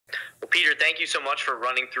Peter, thank you so much for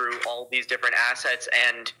running through all these different assets,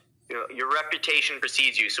 and your reputation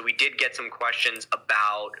precedes you. So we did get some questions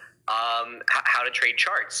about how to trade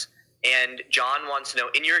charts. And John wants to know,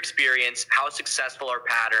 in your experience, how successful are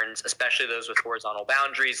patterns, especially those with horizontal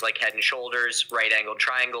boundaries like head and shoulders, right angled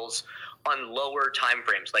triangles, on lower time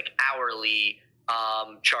frames like hourly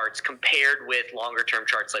charts compared with longer term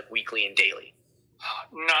charts like weekly and daily?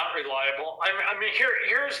 Not reliable. I mean,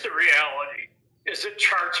 here's the reality, is that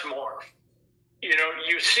charts morph.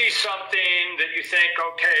 You see something that you think,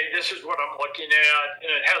 okay, this is what I'm looking at, and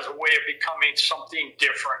it has a way of becoming something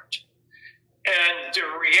different. And the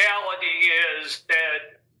reality is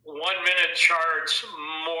that 1 minute charts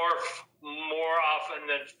morph more often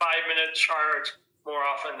than 5 minute charts, more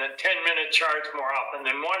often than 10-minute charts, more often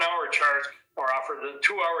than 1 hour charts, more often than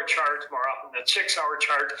 2 hour charts, more often than 6 hour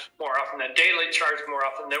charts, more often than daily charts, more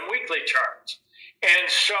often than weekly charts. And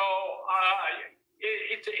so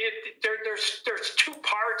there's two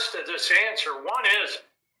parts to this answer. One is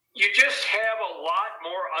you just have a lot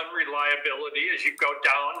more unreliability as you go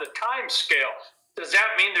down the time scale. Does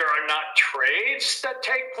that mean there are not trades that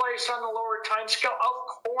take place on the lower time scale?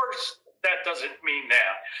 Of course, that doesn't mean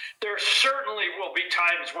that. There certainly will be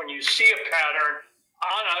times when you see a pattern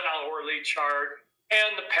on an hourly chart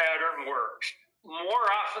and the pattern works. More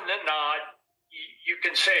often than not, you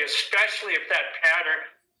can say, especially if that pattern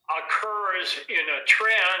occurs in a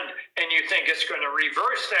trend and you think it's going to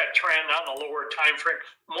reverse that trend on a lower time frame,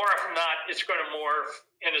 more often than not, it's going to morph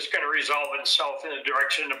and it's going to resolve itself in the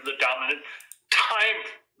direction of the dominant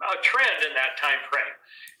trend in that time frame.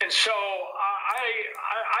 And so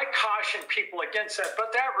I caution people against that,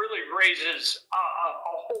 but that really raises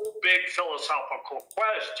a whole big philosophical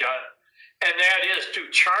question, and that is, do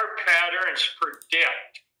chart patterns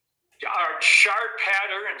predict? Are chart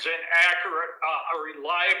patterns an accurate, a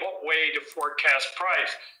reliable way to forecast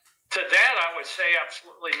price? To that, I would say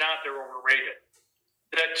absolutely not. They're overrated.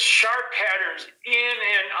 The chart patterns in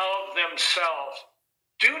and of themselves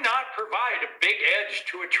do not provide a big edge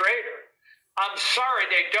to a trader. I'm sorry,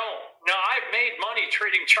 they don't. Now, I've made money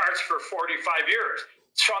trading charts for 45 years.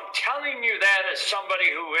 So I'm telling you that as somebody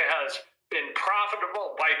who has been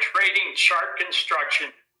profitable by trading chart construction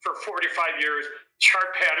for 45 years.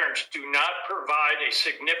 Chart patterns do not provide a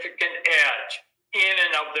significant edge in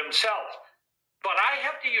and of themselves. But I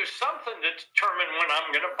have to use something to determine when I'm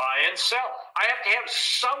going to buy and sell. I have to have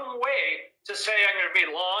some way to say I'm going to be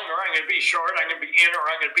long or I'm going to be short, I'm going to be in or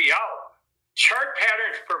I'm going to be out. Chart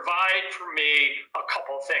patterns provide for me a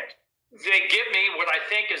couple of things. They give me what I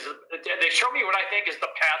think is, they show me what I think is the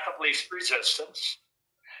path of least resistance.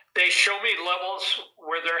 They show me levels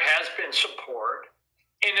where there has been support,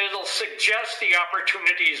 and it'll suggest the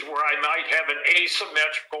opportunities where I might have an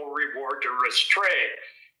asymmetrical reward to risk trade.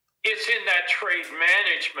 It's in that trade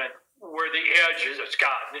management where the edge is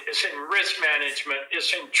gotten. It's in risk management.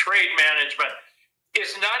 It's in trade management.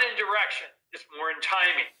 It's not in direction. It's more in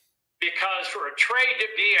timing. Because for a trade to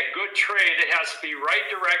be a good trade, it has to be right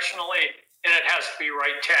directionally and it has to be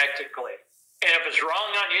right tactically. And if it's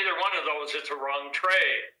wrong on either one of those, it's a wrong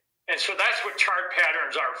trade. And so that's what chart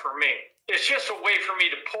patterns are for me. It's just a way for me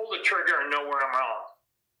to pull the trigger and know where I'm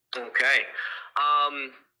wrong. Okay.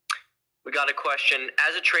 We got a question.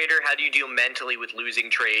 As a trader, how do you deal mentally with losing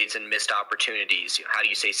trades and missed opportunities? How do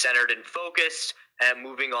you stay centered and focused and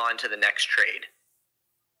moving on to the next trade?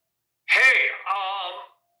 Hey,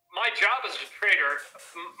 my job as a trader,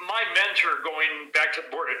 my mentor going back to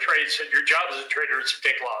the Board of Trade said, your job as a trader is to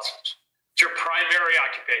take losses. It's your primary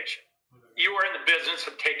occupation. You are in the business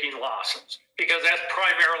of taking losses because that's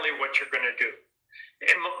primarily what you're going to do.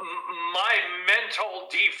 And my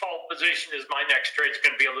mental default position is my next trade is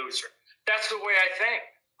going to be a loser. That's the way I think.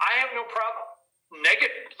 I have no problem.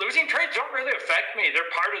 Losing trades don't really affect me.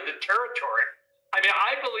 They're part of the territory. I mean,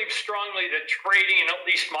 I believe strongly that trading, at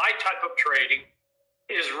least my type of trading,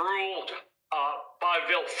 is ruled by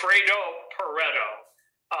Vilfredo Pareto,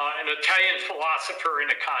 an Italian philosopher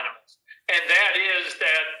and economist. And that is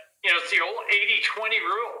that, it's the old 80-20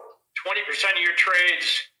 rule. 20% of your trades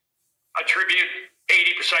attribute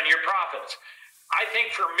 80% of your profits. I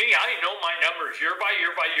think for me, I know my numbers year by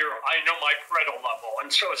year by year. I know my Pareto level.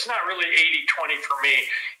 And so it's not really 80-20 for me.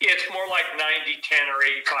 It's more like 90-10 or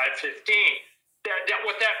 85-15.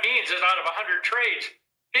 What that means is out of 100 trades,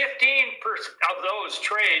 15% of those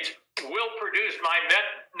trades will produce my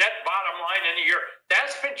net bottom line in a year.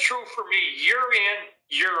 That's been true for me year in,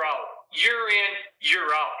 year out, year in, year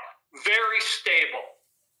out. Very stable.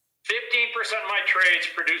 15% of my trades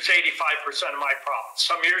produce 85% of my profits.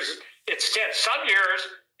 Some years it's 10. Some years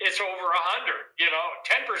it's over 100. 10%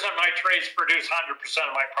 of my trades produce 100%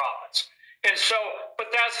 of my profits. And so, but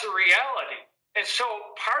that's the reality. And so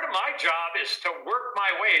part of my job is to work my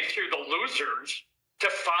way through the losers to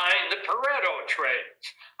find the Pareto trades.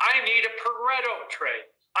 I need a Pareto trade.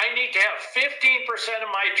 I need to have 15% of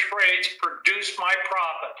my trades produce my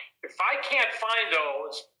profit. If I can't find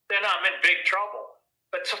those, then I'm in big trouble.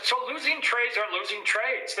 But so losing trades are losing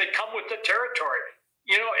trades. They come with the territory.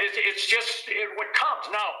 You know, it's just what comes.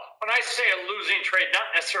 Now, when I say a losing trade, not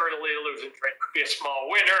necessarily a losing trade, it could be a small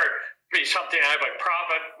winner, it could be something I have a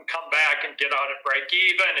profit and come back and get out at break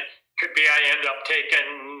even. It could be I end up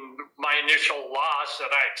taking my initial loss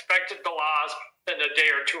that I expected to lose in a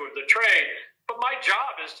day or two of the trade. But my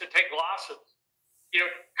job is to take losses. You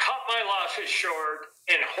know, cut my losses short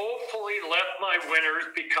and hopefully let my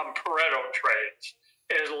winners become Pareto trades.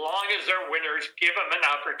 As long as they're winners, give them an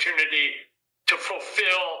opportunity to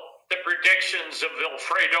fulfill the predictions of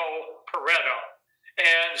Vilfredo Pareto.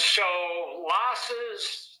 And so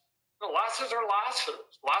losses are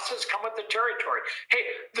losses. Losses come with the territory. Hey,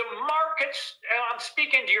 the markets, and I'm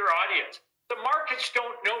speaking to your audience, the markets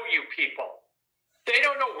don't know you people. They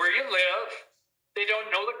don't know where you live. They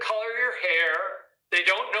don't know the color of your hair. They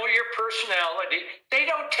don't know your personality. They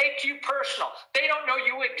don't take you personal. They don't know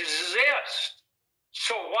you exist.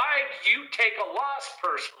 So why do you take a loss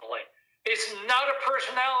personally? It's not a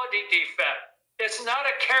personality defect. It's not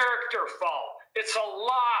a character fault. It's a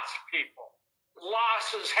loss, people.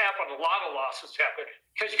 Losses happen. A lot of losses happen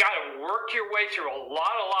because you got to work your way through a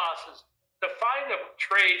lot of losses to find the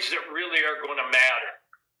trades that really are going to matter.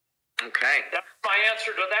 Okay. That's my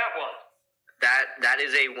answer to that one. That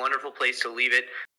is a wonderful place to leave it.